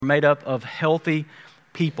made up of healthy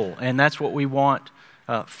people, and that's what we want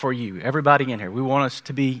for you, everybody in here. We want us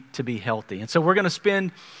to be healthy. And so we're going to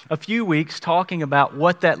spend a few weeks talking about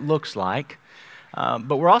what that looks like,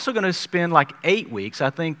 but we're also going to spend like 8 weeks. I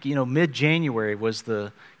think, mid-January was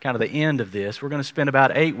the kind of the end of this. We're going to spend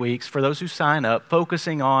about 8 weeks, for those who sign up,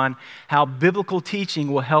 focusing on how biblical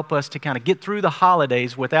teaching will help us to kind of get through the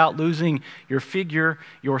holidays without losing your figure,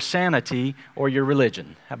 your sanity, or your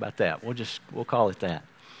religion. How about that? We'll call it that.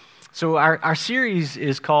 So our series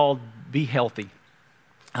is called Be Healthy.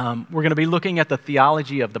 We're going to be looking at the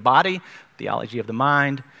theology of the body, theology of the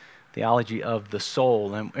mind, theology of the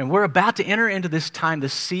soul. And we're about to enter into this time,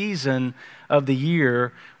 this season of the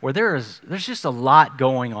year where there's just a lot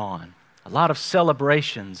going on. A lot of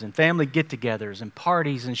celebrations and family get-togethers and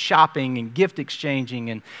parties and shopping and gift exchanging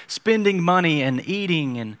and spending money and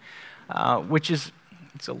eating, and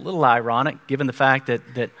it's a little ironic given the fact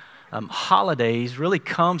that holidays really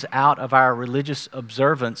comes out of our religious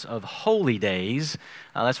observance of holy days.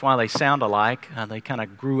 That's why they sound alike. They kind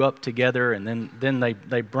of grew up together, and then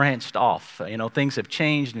they branched off. Things have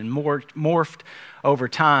changed and morphed over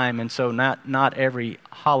time, and so not every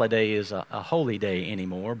holiday is a holy day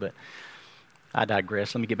anymore. But I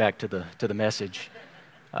digress. Let me get back to the message.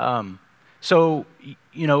 So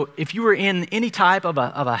if you were in any type of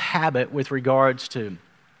a habit with regards to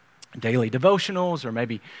daily devotionals, or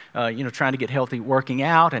maybe trying to get healthy, working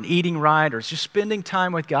out and eating right, or just spending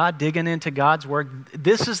time with God, digging into God's Word,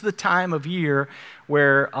 this is the time of year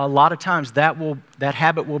where a lot of times that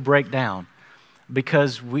habit will break down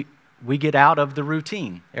because we get out of the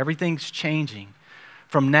routine. Everything's changing.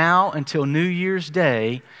 From now until New Year's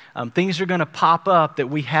Day, things are going to pop up that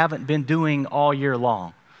we haven't been doing all year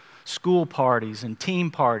long. School parties and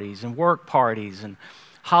team parties and work parties and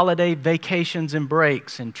holiday vacations and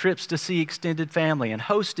breaks and trips to see extended family and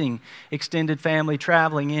hosting extended family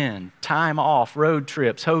traveling in, time off, road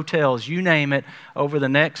trips, hotels, you name it. Over the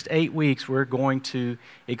next 8 weeks, we're going to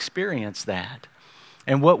experience that.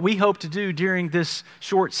 And what we hope to do during this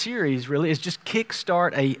short series really is just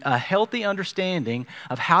kickstart a healthy understanding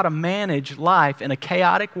of how to manage life in a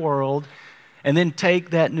chaotic world, and then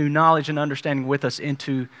take that new knowledge and understanding with us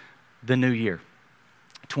into the new year,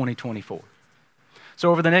 2024. So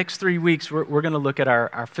over the next 3 weeks, we're going to look at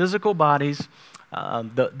our physical bodies,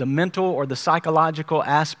 the mental or the psychological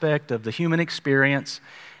aspect of the human experience,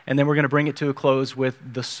 and then we're going to bring it to a close with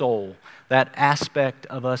the soul, that aspect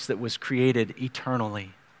of us that was created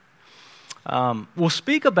eternally. We'll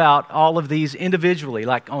speak about all of these individually,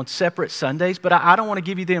 like on separate Sundays, but I don't want to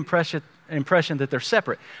give you the impression that they're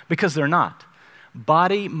separate, because they're not.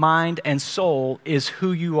 Body, mind, and soul is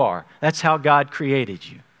who you are. That's how God created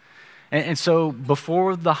you. And so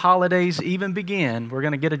before the holidays even begin, we're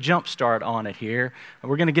going to get a jump start on it here.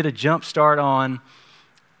 We're going to get a jump start on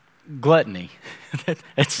gluttony.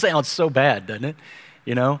 It sounds so bad, doesn't it?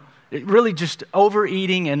 It really just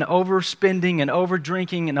overeating and overspending and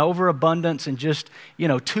overdrinking and overabundance and just,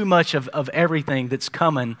 too much of everything that's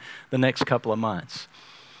coming the next couple of months.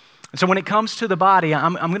 And so when it comes to the body,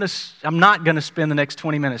 I'm not going to spend the next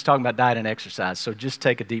 20 minutes talking about diet and exercise, so just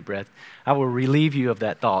take a deep breath. I will relieve you of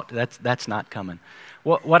that thought. That's not coming.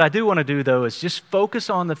 What I do want to do, though, is just focus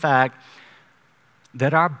on the fact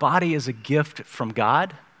that our body is a gift from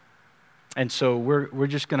God, and so we're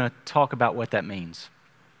just going to talk about what that means.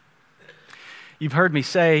 You've heard me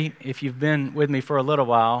say, if you've been with me for a little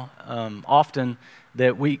while, often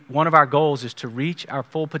that one of our goals is to reach our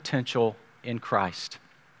full potential in Christ.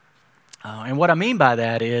 And what I mean by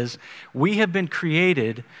that is we have been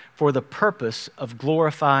created for the purpose of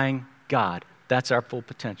glorifying God. That's our full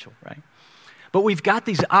potential, right? But we've got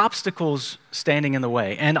these obstacles standing in the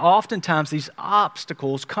way. And oftentimes these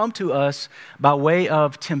obstacles come to us by way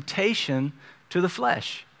of temptation to the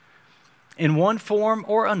flesh. In one form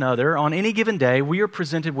or another, on any given day, we are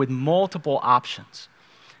presented with multiple options.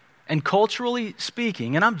 And culturally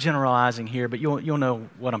speaking, and I'm generalizing here, but you'll know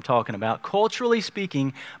what I'm talking about. Culturally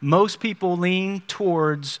speaking, most people lean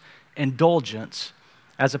towards indulgence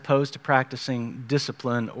as opposed to practicing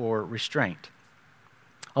discipline or restraint.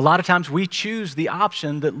 A lot of times we choose the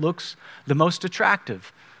option that looks the most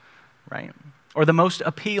attractive, right? Or the most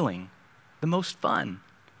appealing, the most fun,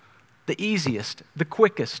 the easiest, the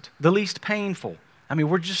quickest, the least painful.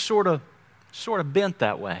 We're just sort of bent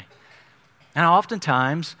that way. And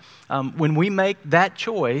oftentimes, when we make that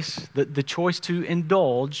choice, the choice to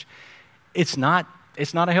indulge, it's not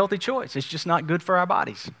a healthy choice. It's just not good for our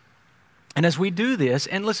bodies. And as we do this,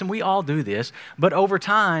 and listen, we all do this, but over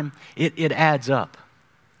time, it adds up.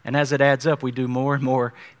 And as it adds up, we do more and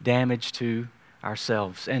more damage to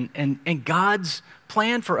ourselves. And God's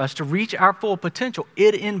plan for us to reach our full potential,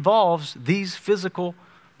 it involves these physical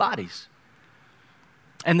bodies.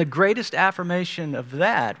 And the greatest affirmation of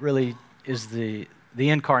that really is the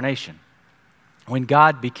incarnation. When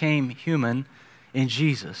God became human in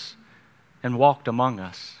Jesus and walked among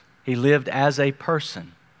us, he lived as a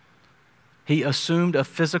person. He assumed a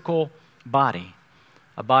physical body,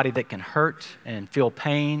 a body that can hurt and feel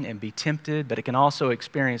pain and be tempted, but it can also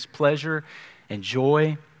experience pleasure and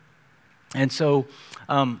joy. And so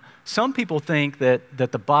some people think that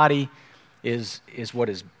the body is what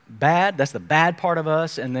is bad. That's the bad part of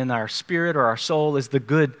us, and then our spirit or our soul is the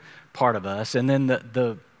good part of us. And then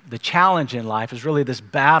the challenge in life is really this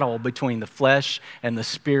battle between the flesh and the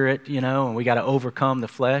spirit, and we got to overcome the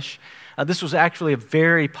flesh. This was actually a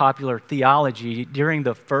very popular theology during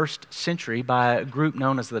the first century by a group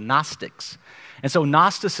known as the Gnostics. And so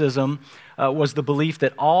Gnosticism was the belief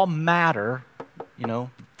that all matter,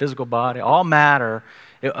 physical body, all matter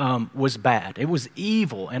was bad. It was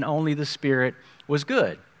evil, and only the spirit was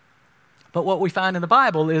good. But what we find in the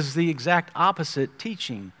Bible is the exact opposite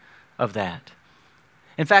teaching of that.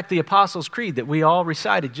 In fact, the Apostles' Creed that we all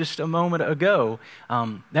recited just a moment ago,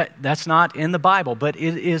 that's not in the Bible, but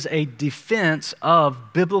it is a defense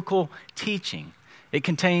of biblical teaching. It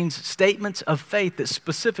contains statements of faith that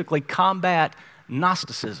specifically combat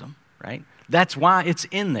Gnosticism, right? That's why it's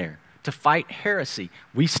in there, to fight heresy.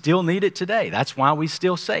 We still need it today. That's why we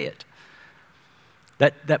still say it.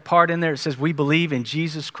 That part in there, it says, we believe in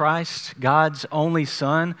Jesus Christ, God's only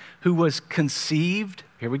Son, who was conceived,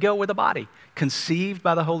 here we go with a body, conceived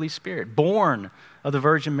by the Holy Spirit, born of the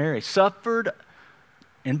Virgin Mary, suffered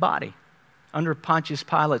in body under Pontius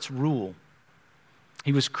Pilate's rule.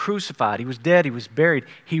 He was crucified, he was dead, he was buried.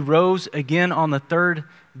 He rose again on the third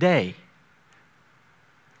day.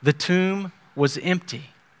 The tomb was empty.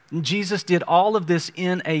 And Jesus did all of this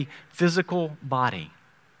in a physical body.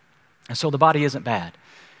 And so the body isn't bad.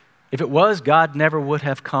 If it was, God never would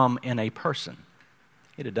have come in a person.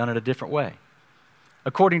 He'd have done it a different way.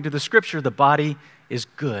 According to the Scripture, the body is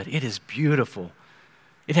good. It is beautiful.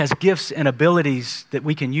 It has gifts and abilities that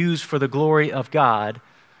we can use for the glory of God,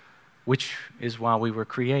 which is why we were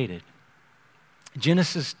created.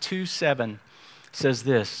 Genesis 2:7 says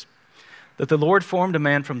this, that the Lord formed a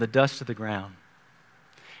man from the dust of the ground,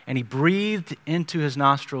 and he breathed into his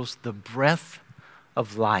nostrils the breath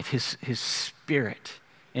of life, his spirit,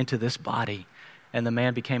 into this body, and the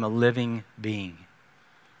man became a living being.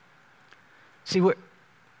 See,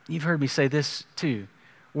 you've heard me say this too.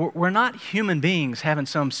 We're not human beings having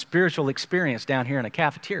some spiritual experience down here in a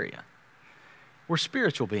cafeteria. We're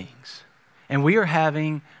spiritual beings, and we are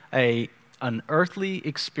having an earthly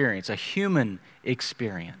experience, a human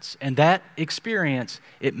experience, and that experience,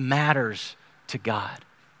 it matters to God.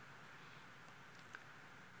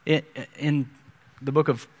 In the book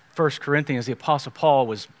of 1 Corinthians, the Apostle Paul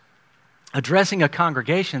was addressing a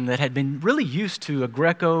congregation that had been really used to a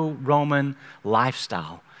Greco-Roman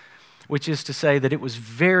lifestyle, which is to say that it was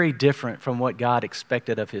very different from what God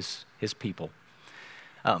expected of his people.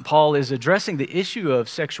 Paul is addressing the issue of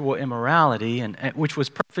sexual immorality, and which was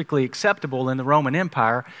perfectly acceptable in the Roman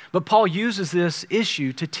Empire, but Paul uses this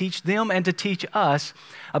issue to teach them and to teach us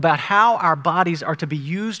about how our bodies are to be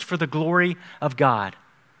used for the glory of God.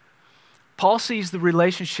 Paul sees the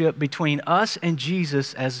relationship between us and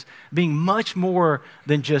Jesus as being much more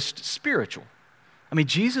than just spiritual. I mean,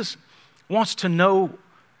 Jesus wants to know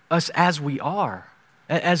us as we are,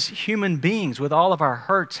 as human beings with all of our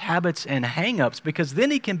hurts, habits, and hang-ups, because then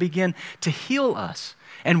he can begin to heal us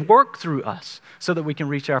and work through us so that we can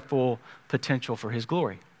reach our full potential for his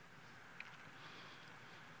glory.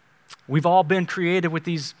 We've all been created with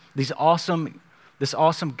this awesome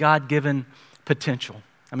God-given potential.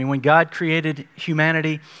 I mean, when God created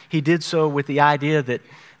humanity, he did so with the idea that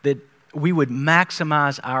we would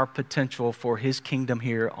maximize our potential for his kingdom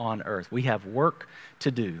here on earth. We have work to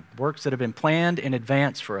do, works that have been planned in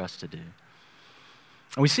advance for us to do.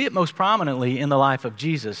 And we see it most prominently in the life of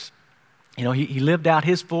Jesus. He lived out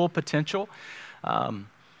his full potential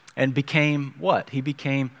and became what? He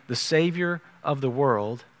became the Savior of the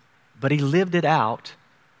world, but he lived it out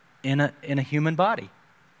in a human body.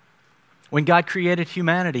 When God created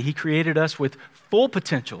humanity, he created us with full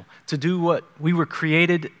potential to do what we were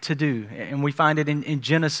created to do. And we find it in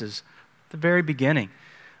Genesis, the very beginning.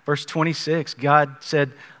 Verse 26, God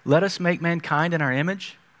said, "Let us make mankind in our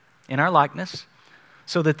image, in our likeness,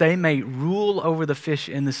 so that they may rule over the fish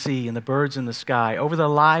in the sea and the birds in the sky, over the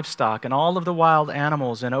livestock and all of the wild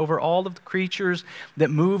animals, and over all of the creatures that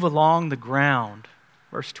move along the ground."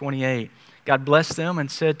 Verse 28, God blessed them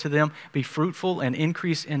and said to them, "Be fruitful and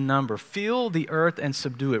increase in number. Fill the earth and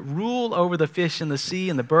subdue it. Rule over the fish in the sea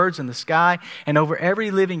and the birds in the sky and over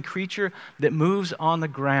every living creature that moves on the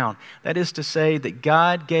ground." That is to say that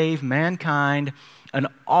God gave mankind an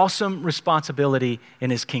awesome responsibility in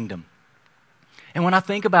His kingdom. And when I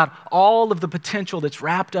think about all of the potential that's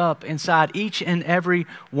wrapped up inside each and every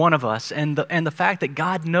one of us, and the fact that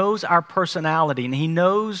God knows our personality, and He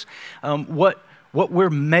knows what we're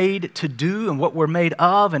made to do and what we're made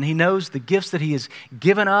of, and He knows the gifts that He has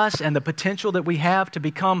given us and the potential that we have to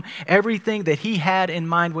become everything that He had in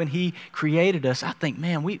mind when He created us, I think,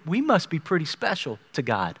 man, we must be pretty special to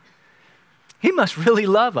God. He must really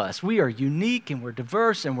love us. We are unique and we're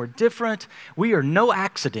diverse and we're different. We are no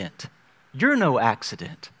accident. You're no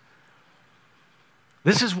accident.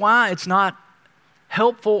 This is why it's not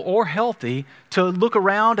helpful or healthy to look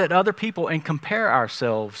around at other people and compare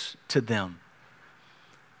ourselves to them.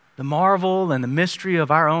 The marvel and the mystery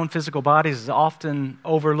of our own physical bodies is often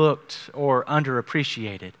overlooked or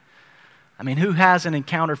underappreciated. I mean, who hasn't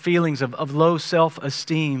encountered feelings of low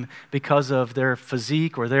self-esteem because of their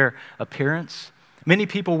physique or their appearance? Many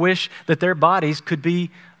people wish that their bodies could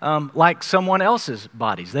be like someone else's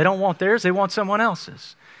bodies. They don't want theirs, they want someone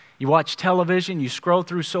else's. You watch television, you scroll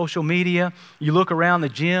through social media, you look around the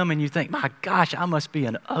gym and you think, my gosh, I must be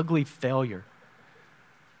an ugly failure.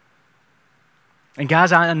 And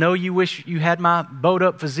guys, I know you wish you had my bowed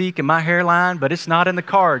up physique and my hairline, but it's not in the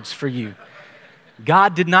cards for you.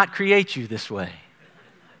 God did not create you this way.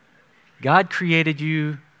 God created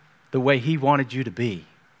you the way He wanted you to be.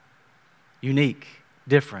 Unique,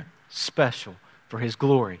 different, special for His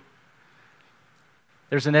glory.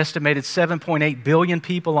 There's an estimated 7.8 billion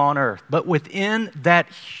people on earth, but within that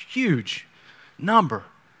huge number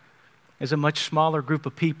is a much smaller group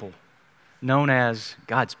of people known as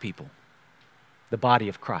God's people, the body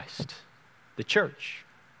of Christ, the church.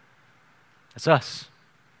 That's us.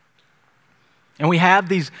 And we have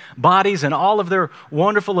these bodies and all of their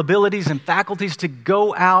wonderful abilities and faculties to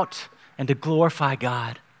go out and to glorify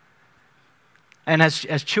God. And as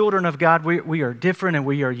children of God, we are different and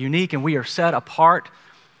we are unique and we are set apart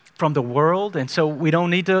from the world. And so we don't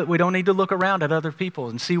need to look around at other people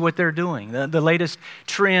and see what they're doing. The latest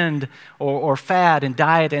trend or fad in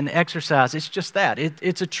diet and exercise, it's just that.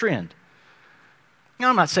 It's a trend. Now,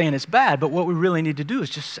 I'm not saying it's bad, but what we really need to do is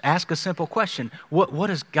just ask a simple question. What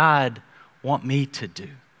does God want me to do?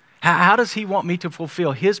 How does He want me to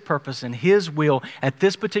fulfill His purpose and His will at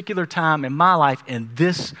this particular time in my life in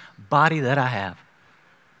this body that I have?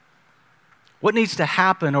 What needs to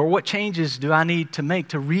happen or what changes do I need to make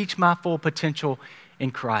to reach my full potential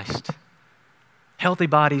in Christ? Healthy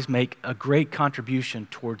bodies make a great contribution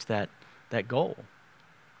towards that goal.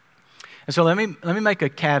 And so let me make a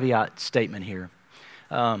caveat statement here.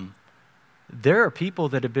 There are people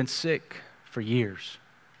that have been sick for years,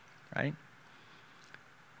 right?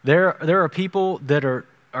 There are people that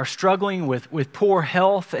are struggling with poor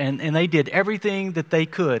health and they did everything that they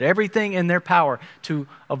could, everything in their power to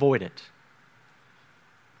avoid it.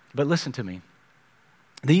 But listen to me.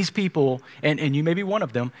 These people, and you may be one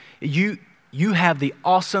of them, you have the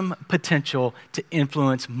awesome potential to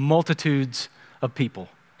influence multitudes of people.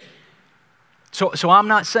 So I'm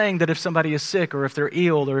not saying that if somebody is sick or if they're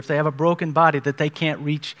ill or if they have a broken body that they can't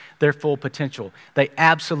reach their full potential. They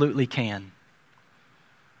absolutely can.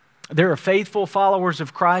 There are faithful followers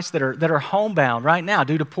of Christ that are homebound right now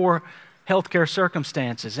due to poor healthcare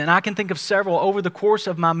circumstances. And I can think of several over the course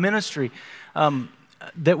of my ministry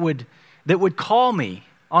that would call me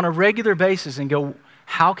on a regular basis and go,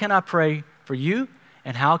 how can I pray for you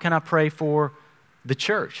and how can I pray for the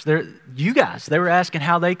church? You guys, they were asking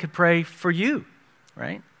how they could pray for you,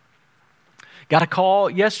 right? Got a call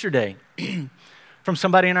yesterday from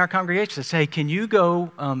somebody in our congregation that said, hey, can you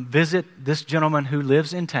go visit this gentleman who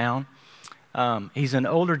lives in town? He's an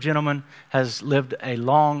older gentleman, has lived a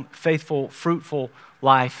long, faithful, fruitful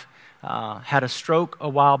life, had a stroke a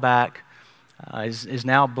while back, is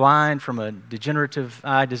now blind from a degenerative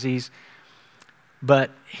eye disease,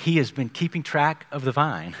 but he has been keeping track of the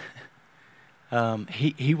vine.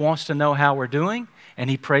 He wants to know how we're doing,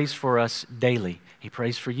 and he prays for us daily. He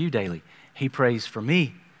prays for you daily. He prays for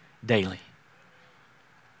me daily.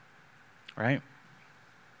 Right?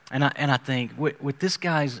 And I think with this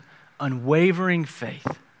guy's unwavering faith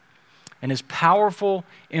and his powerful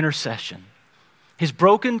intercession, his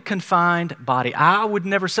broken, confined body, I would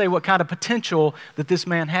never say what kind of potential that this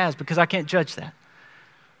man has because I can't judge that.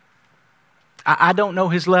 I don't know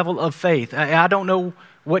his level of faith. I don't know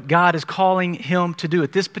what God is calling him to do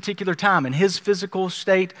at this particular time in his physical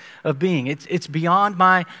state of being. It's beyond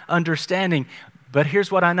my understanding. But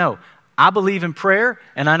here's what I know. I believe in prayer,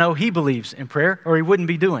 and I know he believes in prayer, or he wouldn't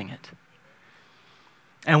be doing it.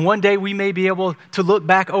 And one day we may be able to look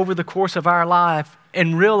back over the course of our life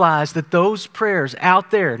and realize that those prayers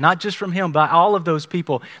out there, not just from him, but all of those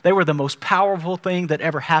people, they were the most powerful thing that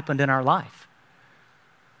ever happened in our life.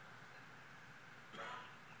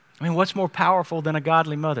 I mean, what's more powerful than a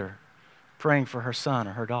godly mother praying for her son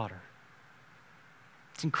or her daughter?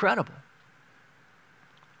 It's incredible.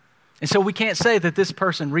 And so we can't say that this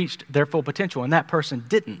person reached their full potential and that person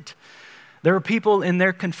didn't. There are people in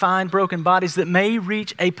their confined, broken bodies that may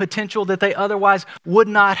reach a potential that they otherwise would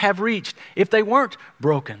not have reached if they weren't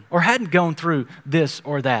broken or hadn't gone through this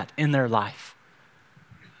or that in their life.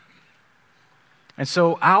 And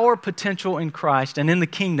so our potential in Christ and in the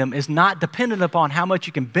kingdom is not dependent upon how much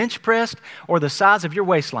you can bench press or the size of your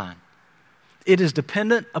waistline. It is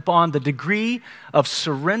dependent upon the degree of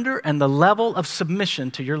surrender and the level of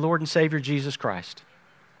submission to your Lord and Savior, Jesus Christ.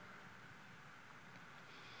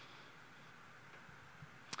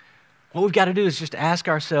 What we've got to do is just ask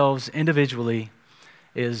ourselves individually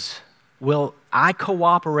will I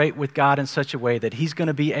cooperate with God in such a way that He's going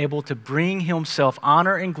to be able to bring Himself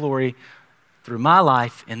honor and glory through my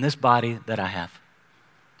life in this body that I have?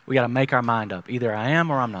 We got to make our mind up. Either I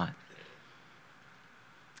am or I'm not.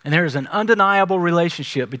 And there is an undeniable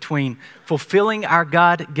relationship between fulfilling our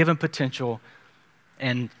God-given potential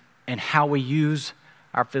and how we use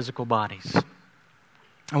our physical bodies.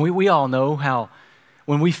 And we all know how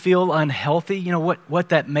when we feel unhealthy, you know what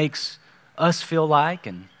that makes us feel like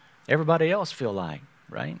and everybody else feel like,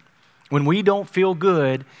 right? When we don't feel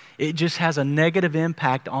good, it just has a negative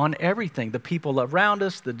impact on everything. The people around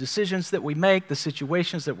us, the decisions that we make, the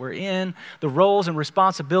situations that we're in, the roles and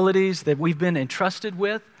responsibilities that we've been entrusted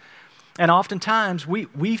with. And oftentimes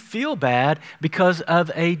we feel bad because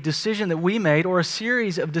of a decision that we made or a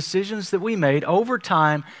series of decisions that we made over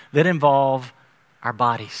time that involve our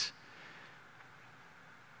bodies.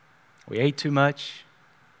 We ate too much.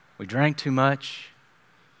 We drank too much.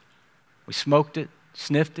 We smoked it,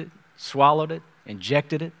 sniffed it, swallowed it,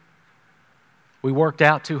 injected it. We worked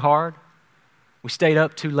out too hard. We stayed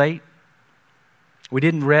up too late. We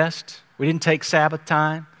didn't rest. We didn't take Sabbath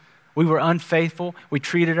time. We were unfaithful. We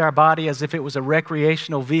treated our body as if it was a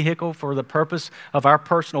recreational vehicle for the purpose of our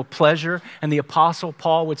personal pleasure. And the Apostle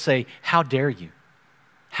Paul would say, how dare you?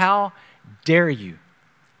 How dare you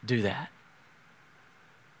do that?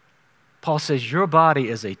 Paul says, your body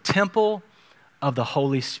is a temple of the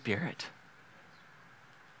Holy Spirit.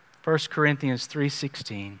 1 Corinthians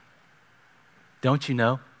 3:16. Don't you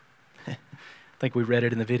know? I think we read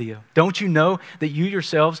it in the video. Don't you know that you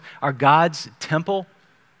yourselves are God's temple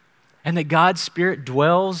and that God's Spirit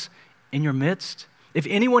dwells in your midst? If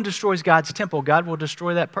anyone destroys God's temple, God will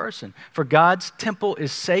destroy that person. For God's temple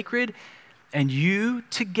is sacred and you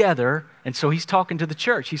together, and so he's talking to the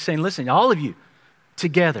church. He's saying, listen, all of you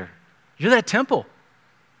together, you're that temple.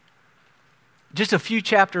 Just a few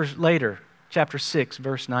chapters later, chapter 6,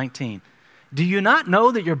 verse 19. Do you not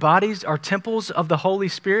know that your bodies are temples of the Holy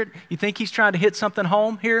Spirit? You think he's trying to hit something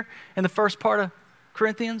home here in the first part of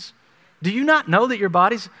Corinthians? Do you not know that your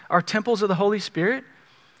bodies are temples of the Holy Spirit,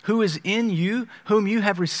 who is in you, whom you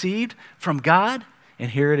have received from God?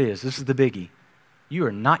 And here it is. This is the biggie. You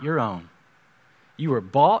are not your own. You were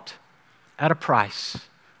bought at a price.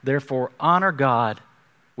 Therefore, honor God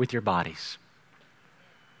with your bodies.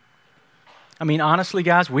 I mean, honestly,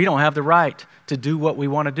 guys, we don't have the right to do what we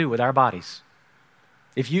want to do with our bodies.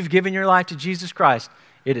 If you've given your life to Jesus Christ,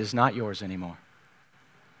 it is not yours anymore.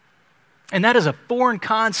 And that is a foreign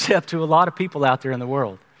concept to a lot of people out there in the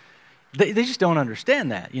world. They just don't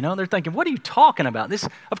understand that, you know. They're thinking, what are you talking about? This,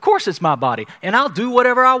 of course it's my body, and I'll do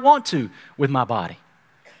whatever I want to with my body.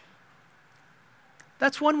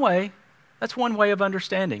 That's one way. That's one way of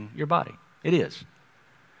understanding your body. It is.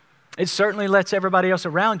 It certainly lets everybody else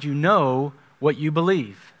around you know what you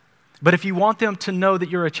believe. But if you want them to know that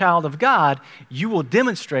you're a child of God, you will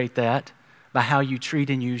demonstrate that by how you treat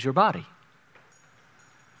and use your body.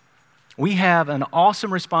 We have an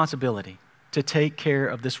awesome responsibility to take care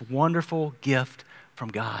of this wonderful gift from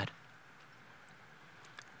God.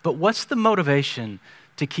 But what's the motivation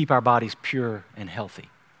to keep our bodies pure and healthy?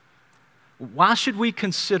 Why should we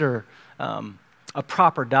consider a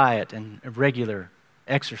proper diet and a regular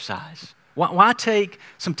exercise? Why take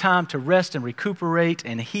some time to rest and recuperate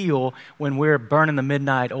and heal when we're burning the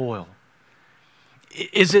midnight oil?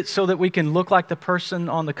 Is it so that we can look like the person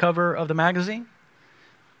on the cover of the magazine?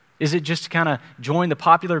 Is it just to kind of join the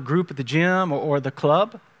popular group at the gym or the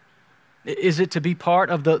club? Is it to be part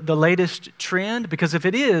of the latest trend? Because if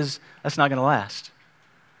it is, that's not going to last.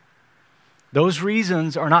 Those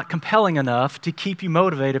reasons are not compelling enough to keep you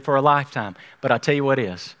motivated for a lifetime. But I'll tell you what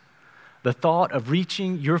is. The thought of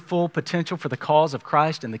reaching your full potential for the cause of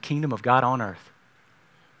Christ and the kingdom of God on earth.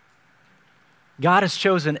 God has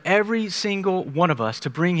chosen every single one of us to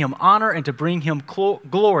bring Him honor and to bring Him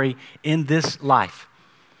glory in this life.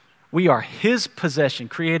 We are His possession,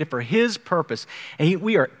 created for His purpose, and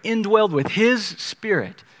we are indwelled with His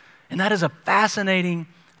Spirit. And that is a fascinating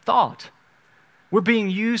thought. We're being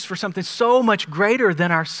used for something so much greater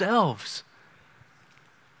than ourselves.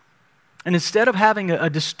 And instead of having a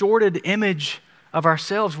distorted image of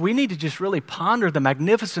ourselves, we need to just really ponder the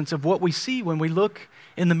magnificence of what we see when we look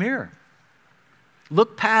in the mirror.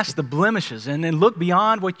 Look past the blemishes and then look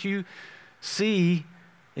beyond what you see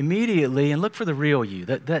immediately and look for the real you,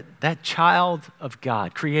 that child of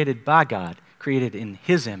God, created by God, created in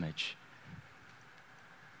His image.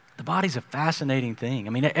 The body's a fascinating thing.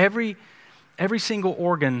 I mean, every single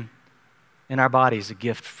organ in our body is a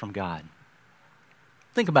gift from God.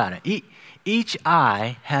 Think about it. Each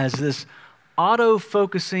eye has this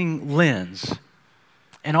auto-focusing lens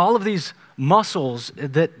and all of these muscles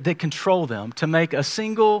that control them to make a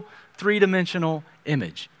single three-dimensional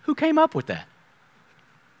image. Who came up with that?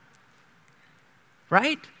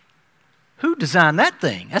 Right? Who designed that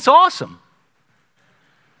thing? That's awesome.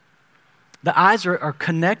 The eyes are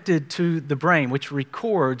connected to the brain, which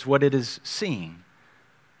records what it is seeing.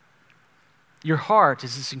 Your heart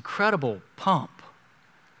is this incredible pump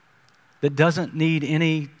that doesn't need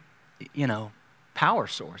any, power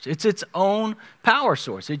source. It's its own power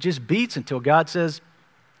source. It just beats until God says,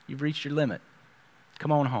 you've reached your limit.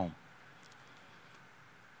 Come on home.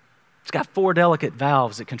 It's got 4 delicate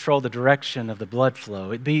valves that control the direction of the blood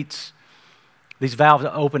flow. It beats, these valves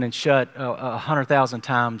open and shut 100,000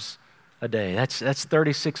 times a day. That's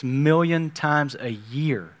 36 million times a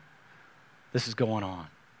year this is going on.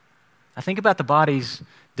 I think about the body's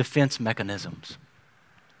defense mechanisms.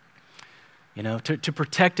 To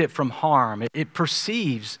protect it from harm. It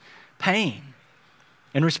perceives pain.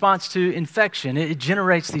 In response to infection, it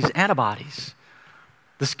generates these antibodies.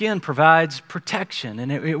 The skin provides protection,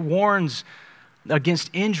 and it warns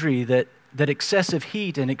against injury that excessive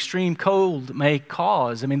heat and extreme cold may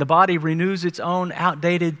cause. I mean, the body renews its own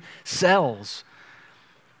outdated cells.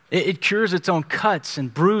 It cures its own cuts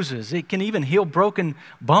and bruises. It can even heal broken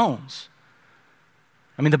bones.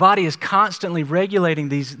 I mean, the body is constantly regulating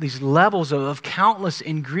these levels of countless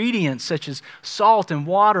ingredients such as salt and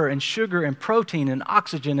water and sugar and protein and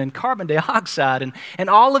oxygen and carbon dioxide and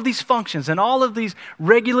all of these functions and all of these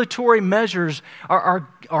regulatory measures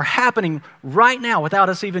are happening right now without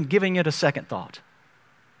us even giving it a second thought.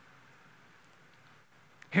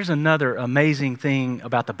 Here's another amazing thing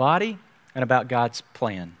about the body and about God's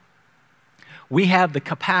plan. We have the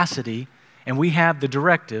capacity and we have the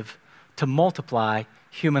directive to multiply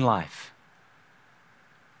human life.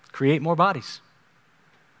 Create more bodies.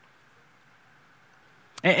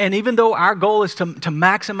 And even though our goal is to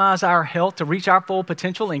maximize our health, to reach our full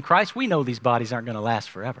potential in Christ, we know these bodies aren't going to last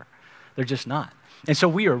forever. They're just not. And so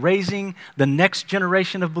we are raising the next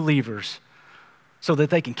generation of believers so that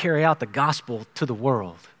they can carry out the gospel to the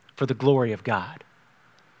world for the glory of God.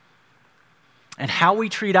 And how we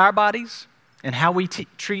treat our bodies and how we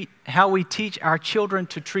teach our children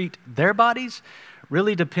to treat their bodies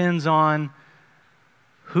really depends on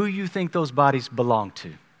who you think those bodies belong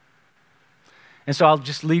to. And so I'll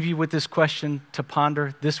just leave you with this question to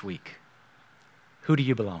ponder this week. Who do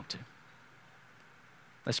you belong to?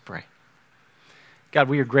 Let's pray. God,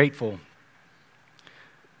 we are grateful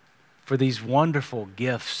for these wonderful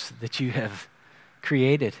gifts that you have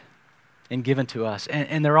created and given to us.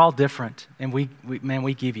 And they're all different. And we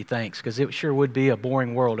give you thanks because it sure would be a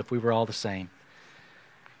boring world if we were all the same.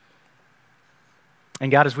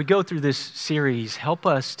 And God, as we go through this series, help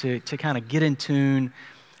us to kind of get in tune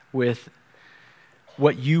with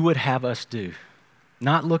what you would have us do.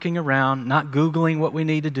 Not looking around, not Googling what we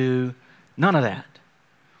need to do, none of that.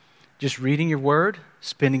 Just reading your word,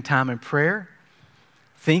 spending time in prayer,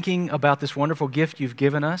 thinking about this wonderful gift you've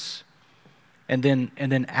given us, and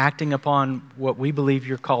then acting upon what we believe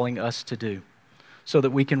you're calling us to do so that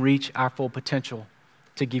we can reach our full potential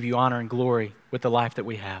to give you honor and glory with the life that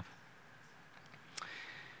we have.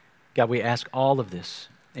 God, we ask all of this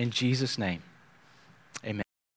in Jesus' name.